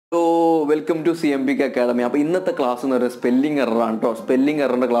So, welcome to CMBK Academy. അപ്പോൾ ഇന്നത്തെ class എന്ന് പറയുന്നത് സ്പെല്ലിംഗ് എറർ ആണ് ട്ടോ. സ്പെല്ലിംഗ്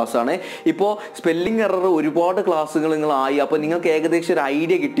എററിന്റെ ക്ലാസ് ആണ്. ഇപ്പോൾ സ്പെല്ലിംഗ് എറർ ഒരുപാട് ക്ലാസ്സുകൾ നിങ്ങളായി. അപ്പോൾ നിങ്ങൾക്ക് ഏകദേശം ഒരു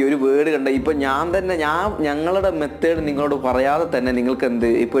ഐഡിയ കിട്ടി, ഒരു വേർഡ് കണ്ട. ഇപ്പോൾ ഞങ്ങളുടെ മെത്തേഡ് നിങ്ങളോട് പറയാതെ തന്നെ നിങ്ങൾക്ക്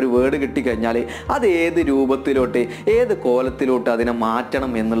ഇപ്പോൾ ഒരു വേർഡ് കിട്ടിക്കഴിഞ്ഞാൽ അത് ഏത് രൂപത്തിലോട്ട് ഏത് കോലത്തിലോട്ട് അതിനെ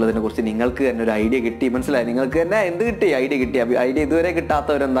മാറ്റണം എന്നുള്ളതിനെ കുറിച്ച് നിങ്ങൾക്ക് തന്നെ ഒരു ഐഡിയ കിട്ടി. മനസ്സിലായി? നിങ്ങൾക്ക് തന്നെ എന്ത് കിട്ടി? ഐഡിയ കിട്ടി. ഐഡിയ ഇതുവരെ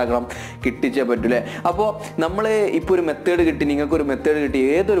കിട്ടാത്തവരെന്താക്കണം, കിട്ടിച്ചേ പറ്റൂലേ. അപ്പോൾ നമ്മൾ ഇപ്പോൾ ഒരു മെത്തേഡ് കിട്ടി, നിങ്ങൾക്കൊരു മെത്തേഡ് കിട്ടി.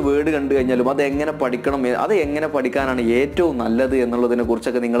 ഏതൊരു വേർഡ് കണ്ടു കഴിഞ്ഞാലും അത് എങ്ങനെ പഠിക്കണം, അത് എങ്ങനെ പഠിക്കാനാണ് ഏറ്റവും നല്ലത് എന്നുള്ളതിനെ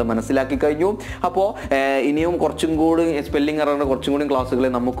കുറിച്ചൊക്കെ നിങ്ങൾ മനസ്സിലാക്കി കഴിഞ്ഞു. അപ്പോൾ ഇനിയും കുറച്ചും കൂടി സ്പെല്ലിംഗ് എററിൻ്റെ കുറച്ചും കൂടി ക്ലാസ്സുകളെ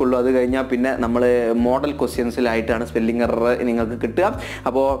നമുക്കുള്ളൂ. അത് കഴിഞ്ഞാൽ പിന്നെ നമ്മൾ മോഡൽ ക്വസ്റ്റ്യൻസിലായിട്ടാണ് സ്പെല്ലിംഗ് എറർ നിങ്ങൾക്ക് കിട്ടുക.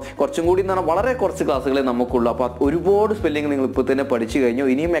 അപ്പോൾ കുറച്ചും കൂടി എന്ന് പറഞ്ഞാൽ വളരെ കുറച്ച് ക്ലാസ്സുകളെ നമുക്കുള്ളൂ. അപ്പോൾ ഒരുപാട് സ്പെല്ലിംഗ് നിങ്ങൾ ഇപ്പോൾ തന്നെ പഠിച്ചു കഴിഞ്ഞു.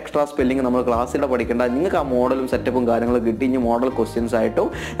 ഇനിയും എക്സ്ട്രാ സ്പെല്ലിംഗ് നമ്മൾ ക്ലാസ്സിലൂടെ പഠിക്കേണ്ട. നിങ്ങൾക്ക് ആ മോഡലും സെറ്റപ്പും കാര്യങ്ങളും കിട്ടി. ഇനി മോഡൽ ക്വസ്റ്റ്യൻസ് ആയിട്ടും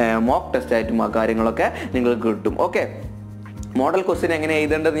മോക്ക് ടെസ്റ്റ് ആയിട്ടും ആ കാര്യങ്ങളൊക്കെ നിങ്ങൾക്ക് കിട്ടും. ഓക്കെ, മോഡൽ ക്വസ്റ്റ്യൻ എങ്ങനെ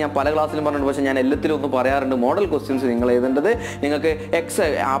എഴുതേണ്ടത് ഞാൻ പല ക്ലാസ്സിലും പറഞ്ഞിട്ടുണ്ട്. പക്ഷേ ഞാൻ എല്ലാത്തിലും ഒന്ന് പറയാറുണ്ട്. മോഡൽ ക്വസ്റ്റ്യൻസ് നിങ്ങൾ എഴുതേണ്ടത് നിങ്ങൾക്ക്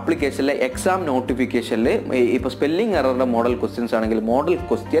ആപ്ലിക്കേഷനിലെ എക്സാം നോട്ടിഫിക്കേഷനിൽ ഇപ്പോൾ സ്പെല്ലിംഗ് എററിൻ്റെ മോഡൽ ക്വസ്റ്റ്യൻസ് ആണെങ്കിൽ മോഡൽ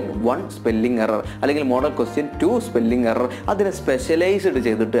ക്വസ്റ്റ്യൻ 1 സ്പെല്ലിംഗ് എറർ അല്ലെങ്കിൽ മോഡൽ ക്വസ്റ്റ്യൻ 2 സ്പെല്ലിംഗ് എറർ അതിനെ സ്പെഷ്യലൈസ്ഡ്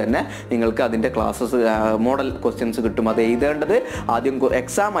ചെയ്തിട്ട് തന്നെ നിങ്ങൾക്ക് അതിൻ്റെ ക്ലാസ്സസ് മോഡൽ ക്വസ്റ്റ്യൻസ് കിട്ടും. അത് എഴുതേണ്ടത് ആദ്യം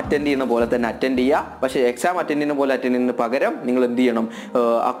എക്സാം അറ്റൻഡ് ചെയ്യുന്ന പോലെ തന്നെ അറ്റൻഡ് ചെയ്യുക. പക്ഷേ എക്സാം അറ്റൻഡ് ചെയ്യുന്ന പോലെ അറ്റൻഡ് ചെയ്യുന്നതിന് പകരം നിങ്ങൾ എന്ത് ചെയ്യണം,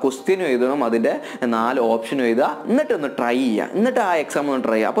 ആ ക്വസ്റ്റ്യനും എഴുതണം, അതിൻ്റെ 4 ഓപ്ഷനും എഴുതുക, എന്നിട്ടൊന്ന് ട്രൈ ചെയ്യുക. എന്നിട്ട് ആ എക്സാം ഒന്ന്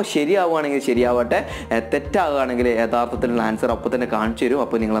ട്രൈ ചെയ്യുക. അപ്പോൾ ശരിയാവുകയാണെങ്കിൽ ശരിയാവട്ടെ, തെറ്റാവുകയാണെങ്കിൽ യഥാർത്ഥത്തിലുള്ള ആൻസർ അപ്പോൾ തന്നെ കാണിച്ചു തരും.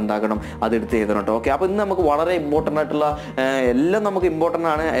 അപ്പോൾ നിങ്ങൾ എന്താക്കണം, അതെടുത്ത് എഴുതണം കേട്ടോ. ഓക്കെ, അപ്പോൾ ഇന്ന് നമുക്ക് വളരെ ഇമ്പോർട്ടൻ്റ് ആയിട്ടുള്ള എല്ലാം നമുക്ക് ഇമ്പോർട്ടൻ്റ്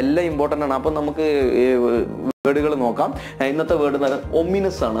ആണ്, എല്ലാം ഇമ്പോർട്ടൻ്റ് ആണ്. അപ്പോൾ നമുക്ക് വേർഡുകൾ നോക്കാം. ഇന്നത്തെ വേർഡ് എന്ന് പറയുന്നത്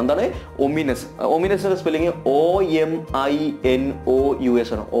ഒമിനസ് ആണ്. എന്താണ് ഒമിനസ്? ഒമിനസിന്റെ സ്പെല്ലിംഗ് OMINOUS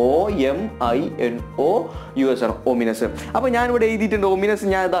ആണ്. OMINOUS ആണ് ഒമിനസ്. അപ്പോൾ ഞാനിവിടെ എഴുതിയിട്ടുണ്ട് ഒമിനസ്.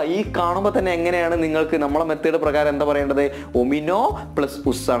 ഞാൻ ഇതാ ഈ കാണുമ്പോൾ തന്നെ എങ്ങനെയാണ് നിങ്ങൾക്ക് നമ്മളെ മെത്തേഡ് പ്രകാരം എന്താ പറയേണ്ടത്? ഒമിനോ പ്ലസ്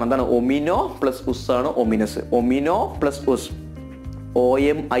ഉസ് ആണ്. എന്താണ്? ഒമിനോ പ്ലസ് ഉസ് ആണ് ഒമിനസ്. ഒമിനോ പ്ലസ് ഉസ്,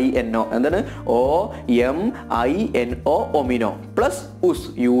 OMINO. എന്താണ്? OMINO ഒമിനോ പ്ലസ് ഉസ്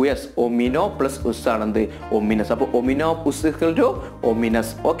US. ഒമിനോ പ്ലസ് ഉസ് ആണ് എന്ത്? ഒമിനസ്. അപ്പോൾ ഒമിനോ ഉസ് ടു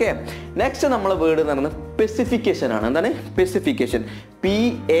ഒമിനസ്. ഓക്കെ, നെക്സ്റ്റ് നമ്മളെ വേർഡ് എന്ന് പറയുന്നത് സ്പെസിഫിക്കേഷൻ ആണ്. എന്താണ്? സ്പെസിഫിക്കേഷൻ.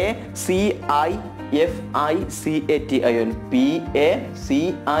 PACIFICATION.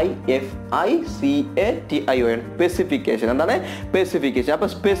 PACIFICATION. സ്പെസിഫിക്കേഷൻ. എന്താണ്? സ്പെസിഫിക്കേഷൻ. അപ്പോൾ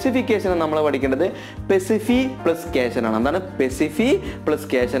സ്പെസിഫിക്കേഷൻ നമ്മൾ പഠിക്കേണ്ടത് പെസിഫി പ്ലസ് കേഷൻ ആണ്. എന്താണ്? പെസിഫി പ്ലസ്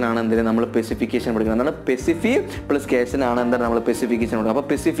കേഷൻ ആണ് എന്തിന് നമ്മൾ സ്പെസിഫിക്കേഷൻ പഠിക്കുന്നത്. എന്താണ്? പെസിഫി പ്ലസ് കേഷൻ ആണ് എന്താണ് നമ്മൾ സ്പെസിഫിക്കേഷൻ പഠിക്കുന്നത്. അപ്പോൾ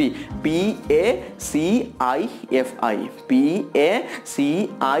പെസിഫി PACIFI. PACIFI.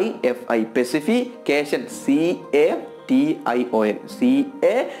 Specification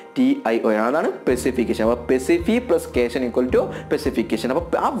CATION. അതാണ് സ്പെസിഫിക്കേഷൻ. അപ്പോൾ സ്പെസിഫി പ്ലസ് കേഷൻ ഈക്വൽ ടു സ്പെസിഫിക്കേഷൻ. അപ്പോൾ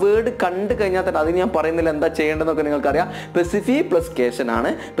ആ വേർഡ് കണ്ടു കഴിഞ്ഞാൽ തന്നെ അതിന് ഞാൻ പറയുന്നില്ല എന്താ ചെയ്യേണ്ടതെന്നൊക്കെ നിങ്ങൾക്കറിയാം. സ്പെസിഫി പ്ലസ് കേഷൻ ആണ്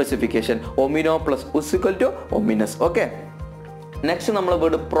specification. ഒമിനോ plus uz equal to ഒമിനസ്. Okay, next നമ്മളെ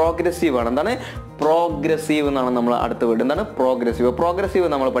വേർഡ് പ്രോഗ്രസീവ് ആണ്. എന്താണ്? പ്രോഗ്രസീവ് എന്നാണ് നമ്മൾ അടുത്ത വേർഡ്. എന്താണ്? പ്രോഗ്രസീവ്. പ്രോഗ്രസീവ്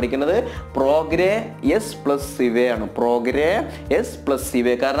നമ്മൾ പഠിക്കുന്നത് പ്രോഗ്രേസ് പ്ലസ് സിവേ ആണ്. പ്രോഗ്രേസ് പ്ലസ്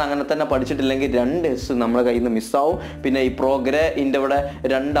സിവേ. കാരണം അങ്ങനെ തന്നെ പഠിച്ചിട്ടില്ലെങ്കിൽ 2 S നമ്മുടെ കയ്യിൽ നിന്ന് മിസ്സാവും. പിന്നെ ഈ പ്രോഗ്രേൻ്റെ അവിടെ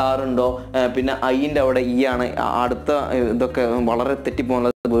 2 R ഉണ്ടോ, പിന്നെ ഐൻ്റെ അവിടെ E ആണ്. അടുത്ത ഇതൊക്കെ വളരെ തെറ്റിപ്പോകുന്ന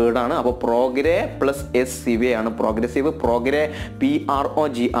വേർഡാണ്. അപ്പോൾ പ്രോഗ്രേ പ്ലസ് എസ് സിവേ ആണ് പ്രോഗ്രസീവ്. പ്രോഗ്രേ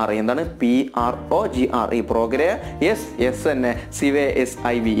PROGR. എന്താണ്? PROGR. ഈ പ്രോഗ്രേ എസ് തന്നെ സിവേ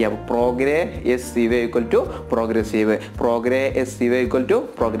SIV. അപ്പോൾ പ്രോഗ്രേ S സിവേ equal to progressive. പ്രോഗ്രേ S സിവേ equal to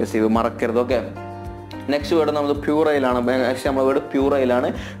progressive. മറക്കരുത്. ഓക്കെ, നെക്സ്റ്റ് വേർഡ് നമ്മൾ പ്യൂറൈലാണ്. നെക്സ്റ്റ് നമ്മൾ വേർഡ് പ്യൂറൈലാണ്.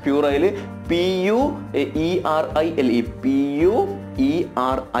 പ്യൂറൈൽ PUERILE.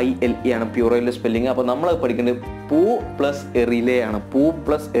 PUERILE ആണ് പ്യൂറൈലിൻ്റെ സ്പെല്ലിങ്. അപ്പോൾ നമ്മൾ പഠിക്കുന്നത് പൂ പ്ലസ് എറിലെ ആണ്. പൂ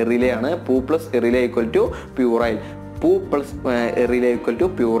പ്ലസ് എറിലെ ആണ്. പൂ പ്ലസ് എറിലെ ഈക്വൽ ടു പ്യൂറൈൽ. പൂ പ്ലസ് എറിലെ ഈക്വൽ ടു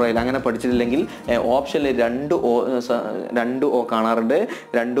പ്യൂറൈൽ. അങ്ങനെ പഠിച്ചിട്ടില്ലെങ്കിൽ ഓപ്ഷനിൽ 2 O കാണാറുണ്ട്,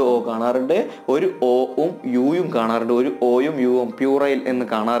 2 O കാണാറുണ്ട്, ഒരു Oയും Uയും കാണാറുണ്ട്, ഒരു Oയും Uവും പ്യൂറൈൽ എന്ന്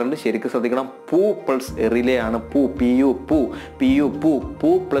കാണാറുണ്ട്. ശരിക്കും ശ്രദ്ധിക്കണം. പൂ പ്ലസ് എറിലെ ആണ്. പൂ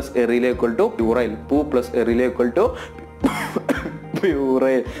പൂ പ്ലസ് എറിലെ ഈക്വൽ ടു പ്യൂറൈൽ. പൂ പ്ലസ് എറിലെ ഈക്വൽ ടു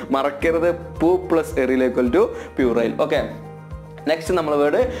പ്യൂറൈൽ. മറക്കരുത്. പൂ plus എറിലെ equal to പ്യൂറൈൽ. Okay, next നമ്മളെ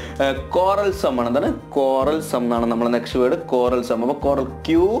വേർഡ് കോറൽ സം ആണ്. എന്താണ്? കോറൽ സം എന്നാണ് നമ്മളെ നെക്സ്റ്റ് വേർഡ്. Coral some. അപ്പോൾ കോറൽ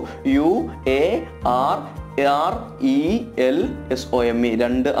QUARRELSOME.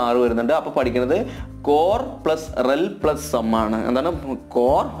 2 R വരുന്നുണ്ട്. അപ്പോൾ പഠിക്കുന്നത് കോർ പ്ലസ് റെൽ പ്ലസ് സം ആണ്. എന്താണ്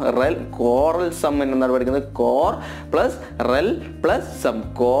കോർ റെൽ കോറൽ സം എന്നാണ് പഠിക്കുന്നത്. Core plus റെൽ plus some.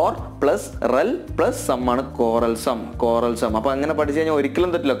 Core plus റെൽ plus some ആണ് കോറൽ സം. കോറൽ സം അപ്പൊ അങ്ങനെ പഠിച്ചു കഴിഞ്ഞാൽ ഒരിക്കലും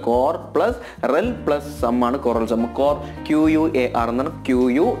തെറ്റില്ല. കോർ പ്ലസ് റെൽ പ്ലസ് സം ആണ് കോറൽ സം. കോർ QUAR എന്നാണ്.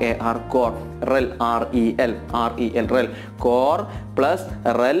 QUAR core. റെൽ REL റെൽ. Core plus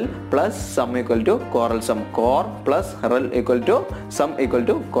റെൽ plus some equal to coral some. Core plus റെൽ equal to some equal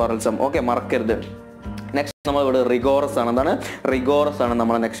to coral some. Okay, മറക്കരുത്. Next നമ്മൾ ഇവിടെ റിഗോറസ് ആണ്. എന്താണ് റിഗോറസ് ആണ്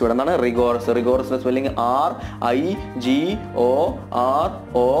നമ്മൾ നെക്സ്റ്റ് ഇവിടെ. എന്താണ് റിഗോറസ്? റിഗോറസിന്റെ spelling RIGORO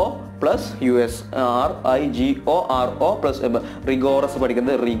plus US. RIGORO plus റിഗോറസ്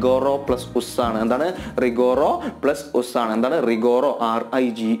പഠിക്കുന്നത് റിഗോറോ പ്ലസ് ഉസ് ആണ്. എന്താണ് റിഗോറോ പ്ലസ് ഉസ് ആണ്. എന്താണ് റിഗോറോ?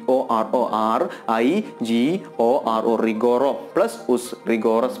 RIGORO RIGORO റിഗോറോ plus uz.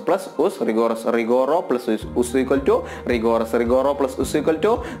 റിഗോറസ് plus uz റിഗോറസ്. റിഗോറോ plus uz equal to റിഗോറസ്. റിഗോറോ plus uz equal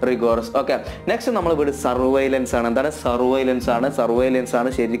to റിഗോറസ്. Okay, next നമ്മൾ ഇവിടെ സർവൈലൻസ് ആണ്. എന്താണ് സർവൈലൻസ് ആണ്? സർവൈലൻസ് ആണ്.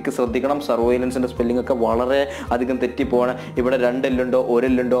 ശരിക്കും ശ്രദ്ധിക്കണം. സർവൈലൻസിന്റെ സ്പെല്ലിംഗ് ഒക്കെ വളരെ അധികം തെറ്റിപ്പോവാണ്. ഇവിടെ 2 എല്ലുണ്ടോ 1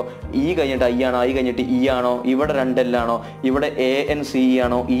 എല്ലുണ്ടോ? E കഴിഞ്ഞിട്ട് I ആണോ? I കഴിഞ്ഞിട്ട് E ആണോ? ഇവിടെ 2 എല്ലാണോ? ഇവിടെ ANCE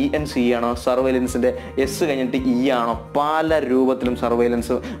ആണോ? ENCE ആണോ? സർവൈലൻസിന്റെ S കഴിഞ്ഞിട്ട് E ആണോ? പല രൂപത്തിലും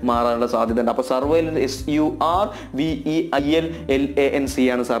സർവൈലൻസ് മാറാനുള്ള സാധ്യത ഉണ്ട്. അപ്പൊ സർവൈലൻസ് SURVEILLANCE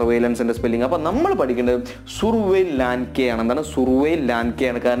ആണ് സർവൈലൻസിന്റെ സ്പെല്ലിംഗ്. അപ്പൊ നമ്മൾ പഠിക്കേണ്ടത് സുർവെയിൽ ലാൻകെ ആണ്. എന്താണ് സുർവെയിൽ ലാൻകെ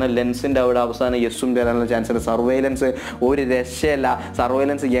ആണ്. കാരണം ലെൻസിന്റെ അവിടെ അവസാനം എസ്സും വരാനുള്ള ചാൻസ് ഉണ്ട്. സർവൈലൻസ് ഒരു രക്ഷയല്ല.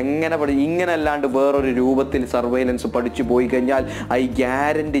 സർവൈലൻസ് എങ്ങനെ ഇങ്ങനെ അല്ലാണ്ട് വേറൊരു രൂപത്തിൽ സർവൈലൻസ് പഠിച്ചു പോയി കഴിഞ്ഞാൽ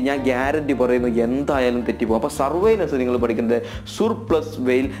ഞാൻ ഗ്യാരണ്ടി പറയുന്നു എന്തായാലും തെറ്റിപ്പോകും. അപ്പൊ സർവൈലൻസ് നിങ്ങൾ പഠിക്കുന്നത് സുർ പ്ലസ്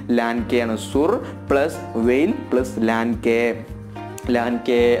വെയിൽ ലാൻകെ ആണ്. സുർ പ്ലസ് വെയിൽ പ്ലസ് ലാൻകെ.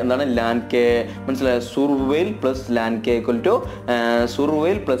 ലാൻകെ എന്താണ്? ലാൻകെ മനസ്സിലായോ? സുർവെയിൽ plus ലാൻകെ equal to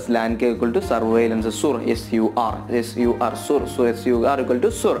സുർവെയിൽ plus ലാൻകെ equal to surveillance. Sur SUR Sur. SUR equal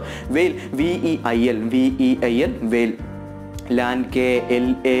to Sur. വെയിൽ VEIL വെയിൽ. ലാൻകെ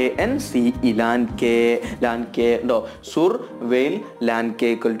LANCE ലാൻകെ ഉണ്ടോ? സുർ വെയിൽ ലാൻകെ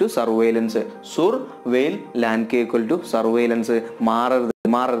ഈക്വൽ ടു സർവൈലൻസ്. സുർ വെയിൽ ലാൻകെ ഈക്വൽ ടു സർവൈലൻസ്. മാറരുത്.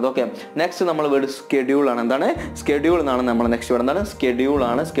 ഓക്കെ, നെക്സ്റ്റ് നമ്മൾ ഇവിടെ സ്കെഡ്യൂൾ ആണ്. എന്താണ് സ്കെഡ്യൂൾ എന്നാണ് നമ്മൾ നെക്സ്റ്റ് ഇവിടെ. എന്താണ് സ്കെഡ്യൂൾ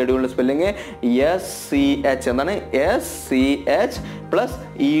ആണ്. സ്കെഡ്യൂളിന്റെ സ്പെല്ലിംഗ് SCH. എന്താണ് SCH plus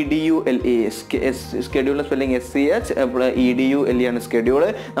EDULE. സ്കെഡ്യൂളിന്റെ spelling SCH EDULE ആണ് സ്കെഡ്യൂൾ.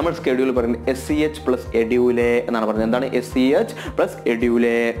 നമ്മൾ സ്കെഡ്യൂൾ പറയുന്നത് SCH പ്ലസ് എഡ്യൂലെ എന്നാണ് പറയുന്നത്. എന്താണ് SCH plus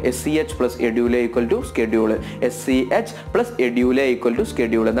എഡ്യൂലെ? SCH plus എഡ്യൂലെ equal to schedule. SCH plus എഡ്യൂലെ equal to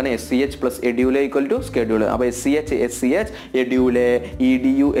schedule. എന്താണ് SCH plus എഡ്യൂലെ equal to schedule. അപ്പൊ SCH എഡ്യൂലെ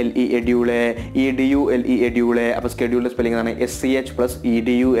EDULE എഡ്യൂളെ. അപ്പൊ സ്കെഡ്യൂളിന്റെ സ്പെല്ലിംഗ് ആണ് SCH പ്ലസ്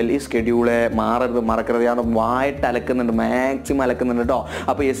EDULE സ്കെഡ്യൂള്. മറക്കരുത്. ഞാൻ വായിട്ട് അലക്കുന്നുണ്ട്, മാക്സിമം അലക്കുന്നുണ്ട് കേട്ടോ.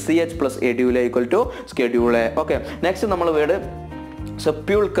 അപ്പൊ SCH plus എഡ്യൂളെ equal to schedule. Okay, next നമ്മൾ word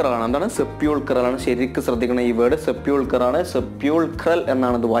സെപ്യൂൾക്കറൽ ആണ്. എന്താണ് സെപ്യൂൾക്കറൽ ആണ്. ശരിക്കും ശ്രദ്ധിക്കണം ഈ വേർഡ്. സെപ്യൂൾക്കർ ആണ്. സെപ്യൂൾക്രൽ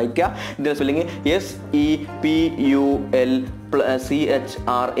എന്നാണ് ഇത് വായിക്കുക. ഇതിന്റെ സ്പെല്ലിംഗ് SEPUL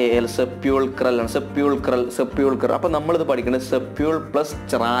CHRAL സെപ്യൂൾക്രൽ ആണ്. സെപ്യൂൾക്കർ. അപ്പൊ നമ്മളിത് പഠിക്കുന്നത് സെപ്യൂൾ പ്ലസ്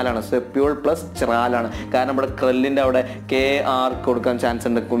ചെറാലാണ്. സെപ്യൂൾ പ്ലസ് ചെറാലാണ്. കാരണം ഇവിടെ ക്രല്ലിന്റെ അവിടെ KR കൊടുക്കാൻ ചാൻസ്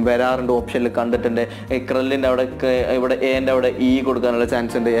ഉണ്ട്. വരാറുണ്ട്, ഓപ്ഷനിൽ കണ്ടിട്ടുണ്ട്. ക്രല്ലിന്റെ അവിടെ ഇവിടെ എന്റെ അവിടെ E കൊടുക്കാനുള്ള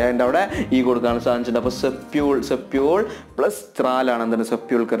ചാൻസ് ഉണ്ട്. എന്റെ അവിടെ E കൊടുക്കാനുള്ള ചാൻസ് ഉണ്ട്. അപ്പൊ സെപ്യൂൾ പ്ലസ് ചെറാലാണ്. എന്താണ്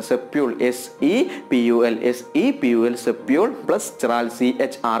സെപ്യൂൾക്കർ? സെപ്യൂൾ SEPUL സെപ്യൂൾ plus ചെറാൽ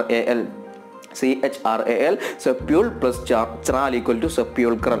CHRAL സെപ്യൂൾ plus ചെറാൽ equal to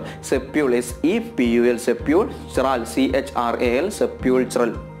സെപ്യൂൾക്രൽ. സെപ്യൂൾ SEPUL സെപ്യൂൾ ചെറാൽ CHRAL സെപ്യൂൾ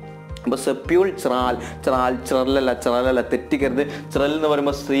ചെറൽ. അപ്പൊ സെപ്യൂൾ ചെറലല്ല തെറ്റിക്കരുത്. ചെറൽ എന്ന്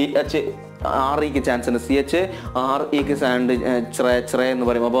പറയുമ്പോൾ CHREക്ക് ചാൻസ് ഉണ്ട്. CHREക്ക് ചാൻസ് ചെറ എന്ന്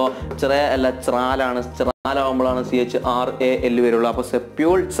പറയുമ്പോൾ. അപ്പോൾ ചെറ അല്ല ചെറാലാണ്. ചെറാലാവുമ്പോഴാണ് CHRAL വരുള്ളൂ. അപ്പോൾ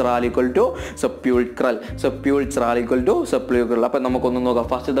സെപ്യൂൾ ചെറാൽ ഈക്വൽ ടു സെപ്യൂൾക്രൽ. അപ്പൊ നമുക്കൊന്ന് നോക്കാം.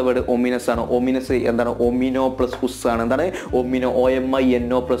 ഫസ്റ്റ് വേർഡ് ഒമിനസ് ആണ്. ഒമിനസ് എന്താണ്? ഒമിനോ പ്ലസ് ഉസ് ആണ്. എന്താണ് ഒമിനോ?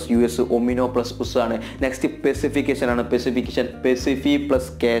 OMINO പ്ലസ് US ഒമിനോ പ്ലസ് ഉസ് ആണ്. നെക്സ്റ്റ് പെസിഫിക്കേഷൻ ആണ്. പെസിഫി പ്ലസ്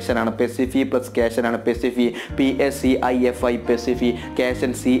കേഷൻ ആണ്. പെസിഫി PSCIFI പെസിഫി.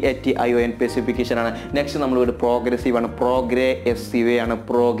 കേഷൻ CATION പെസിഫിക്കേഷൻ ആണ്. നെക്സ്റ്റ് നമ്മൾ ഇവിടെ പ്രോഗ്രസീവ് ആണ്. പ്രോഗ്രേസീവ് ആണ്.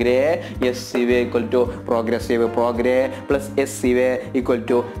 പ്രോഗ്രേസീവ് equal to progressive. പ്രോഗ്രേ plus SCV equal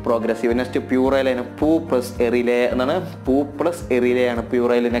to progressive. Next പ്യൂറൈൽ ആണ്. പൂ പ്ലസ് എറിലെ എന്നാണ്. പൂ പ്ലസ് എറിലെ ആണ്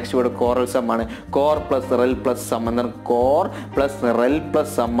പ്യൂറൈൽ. നെക്സ്റ്റ് ഇവിടെ കോറൽ സം ആണ്. കോർ പ്ലസ് റെൽ പ്ലസ് സം എന്താണ്? കോർ പ്ലസ് റെൽ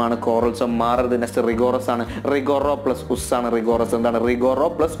പ്ലസ് സം ആണ് കോറൽ സം. മാറരുത്. നെക്സ്റ്റ് റിഗോറസ് ആണ്. റിഗോറോ പ്ലസ് ഉസ് ആണ് റിഗോറസ്. എന്താണ്? റിഗോറോ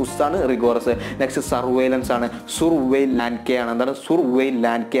പ്ലസ് ഉസ് ആണ് റിഗോറസ്. നെക്സ്റ്റ് സർവൈലൻസ് ആണ്. സുർവെയിൽ ലാൻകെ ആണ്. എന്താണ്? സുർവെയിൽ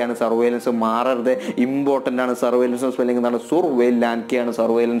ലാൻകെ ആണ് സർവൈലൻസ്. മാറരുത്, ഇമ്പോർട്ടൻ്റ് ആണ്. സർവൈലൻസ് സ്പെല്ലിംഗ് എന്താണ്? സുർവെയിൽ ലാൻകെ ആണ്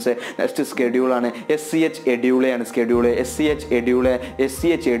സർവൈലൻസ്. നെക്സ്റ്റ് സ്കെഡ്യൂൾ ആണ്. SC SCH എഡ്യൂളയാണ് schedule, SCH എഡ്യൂള്,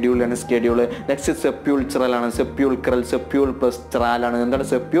 SCH എഡ്യൂളാണ് schedule. Next സെപ്യൂൾച്ചറലാണ്, സെപ്യൂൾക്രൽ, സെപ്യൂൾ plus ചെറാലാണ്. എന്താണ്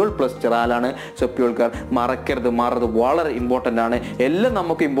സെപ്യൂൾ പ്ലസ് ചെറാലാണ് സെപ്യൂൾക്കർ. മറക്കരുത്, വളരെ ഇമ്പോർട്ടൻ്റ് ആണ്. എല്ലാം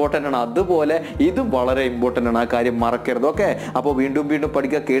നമുക്ക് ഇമ്പോർട്ടൻ്റ് ആണ്, അതുപോലെ ഇതും വളരെ ഇമ്പോർട്ടൻ്റ് ആണ്, ആ കാര്യം മറക്കരുത്. ഓക്കെ, അപ്പോൾ വീണ്ടും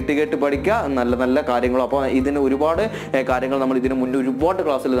പഠിക്കുക, കേട്ട് പഠിക്കുക, നല്ല നല്ല കാര്യങ്ങളും. അപ്പോൾ ഇതിന് ഒരുപാട് കാര്യങ്ങൾ നമ്മൾ ഇതിന് മുന്നേ ഒരുപാട്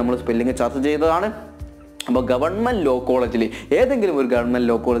ക്ലാസ്സിൽ നമ്മൾ സ്പെല്ലിംഗ് ചർച്ച ചെയ്തതാണ്. അപ്പോൾ ഗവൺമെൻറ് ലോ കോളേജിൽ, ഏതെങ്കിലും ഒരു ഗവൺമെൻറ്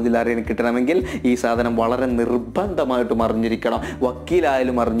ലോ കോളേജിൽ ആരെയും കിട്ടണമെങ്കിൽ ഈ സാധനം വളരെ നിർബന്ധമായിട്ടും അറിഞ്ഞിരിക്കണം.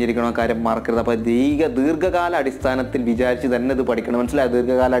 വക്കീലായാലും അറിഞ്ഞിരിക്കണം, കാര്യം മറക്കരുത്. അപ്പോൾ ദീർഘകാല അടിസ്ഥാനത്തിൽ വിചാരിച്ച് തന്നെ ഇത് പഠിക്കണം. മനസ്സിലായി?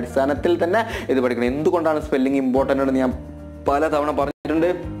 ദീർഘകാല അടിസ്ഥാനത്തിൽ തന്നെ ഇത് പഠിക്കണം. എന്തുകൊണ്ടാണ് സ്പെല്ലിംഗ് ഇമ്പോർട്ടൻ്റ് എന്ന് ഞാൻ പലതവണ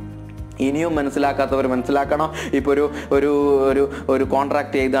പറഞ്ഞിട്ടുണ്ട്. ഇനിയും മനസ്സിലാക്കാത്തവർ മനസ്സിലാക്കണം. ഇപ്പോൾ ഒരു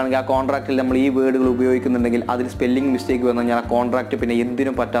കോൺട്രാക്ട് ചെയ്താണെങ്കിൽ ആ കോൺട്രാക്റ്റിൽ നമ്മൾ ഈ വേർഡുകൾ ഉപയോഗിക്കുന്നുണ്ടെങ്കിൽ അതിൽ സ്പെല്ലിംഗ് മിസ്റ്റേക്ക് വന്നു കഴിഞ്ഞാൽ ആ കോൺട്രാക്റ്റ് പിന്നെ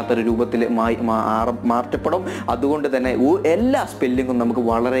എന്തിനും പറ്റാത്തൊരു രൂപത്തിൽ മാറ്റപ്പെടും. അതുകൊണ്ട് തന്നെ എല്ലാ സ്പെല്ലിങ്ങും നമുക്ക്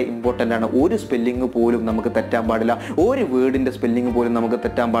വളരെ ഇമ്പോർട്ടൻ്റ് ആണ്. ഒരു സ്പെല്ലിങ് പോലും നമുക്ക് തെറ്റാൻ പാടില്ല, ഒരു വേർഡിൻ്റെ സ്പെല്ലിങ് പോലും നമുക്ക്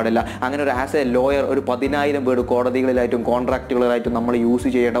തെറ്റാൻ പാടില്ല. അങ്ങനെ ഒരു ആസ് എ ലോയർ ഒരു 10,000 വേർഡ് കോടതികളിലായിട്ടും കോൺട്രാക്റ്റുകളിലായിട്ടും നമ്മൾ യൂസ്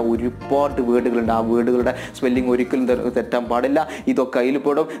ചെയ്യേണ്ട ഒരുപാട് വേർഡുകളുണ്ട്. ആ വേർഡുകളുടെ സ്പെല്ലിങ് ഒരിക്കലും തെറ്റാൻ പാടില്ല. ഇതൊക്കെ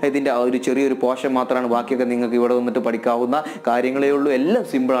അതിൽപ്പെടും. ഇതിൻ്റെ ഒരു ചെറിയൊരു പോർഷൻ മാത്രമാണ്, ബാക്കിയൊക്കെ നിങ്ങൾക്ക് ഇവിടെ വന്നിട്ട് പഠിക്കാവുന്ന കാര്യങ്ങളേ ഉള്ളൂ. എല്ലാം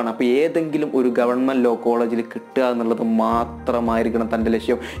സിമ്പിളാണ്. അപ്പോൾ ഏതെങ്കിലും ഒരു ഗവൺമെൻറ് ലോ കോളേജിൽ കിട്ടുക എന്നുള്ളത് മാത്രമായിരിക്കണം തൻ്റെ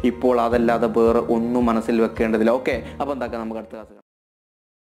ലക്ഷ്യം. ഇപ്പോൾ അതല്ലാതെ വേറെ ഒന്നും മനസ്സിൽ വെക്കേണ്ടതില്ല. ഓക്കെ, അപ്പോൾ എന്താക്കാം, നമുക്ക് അടുത്ത ക്ലാസ്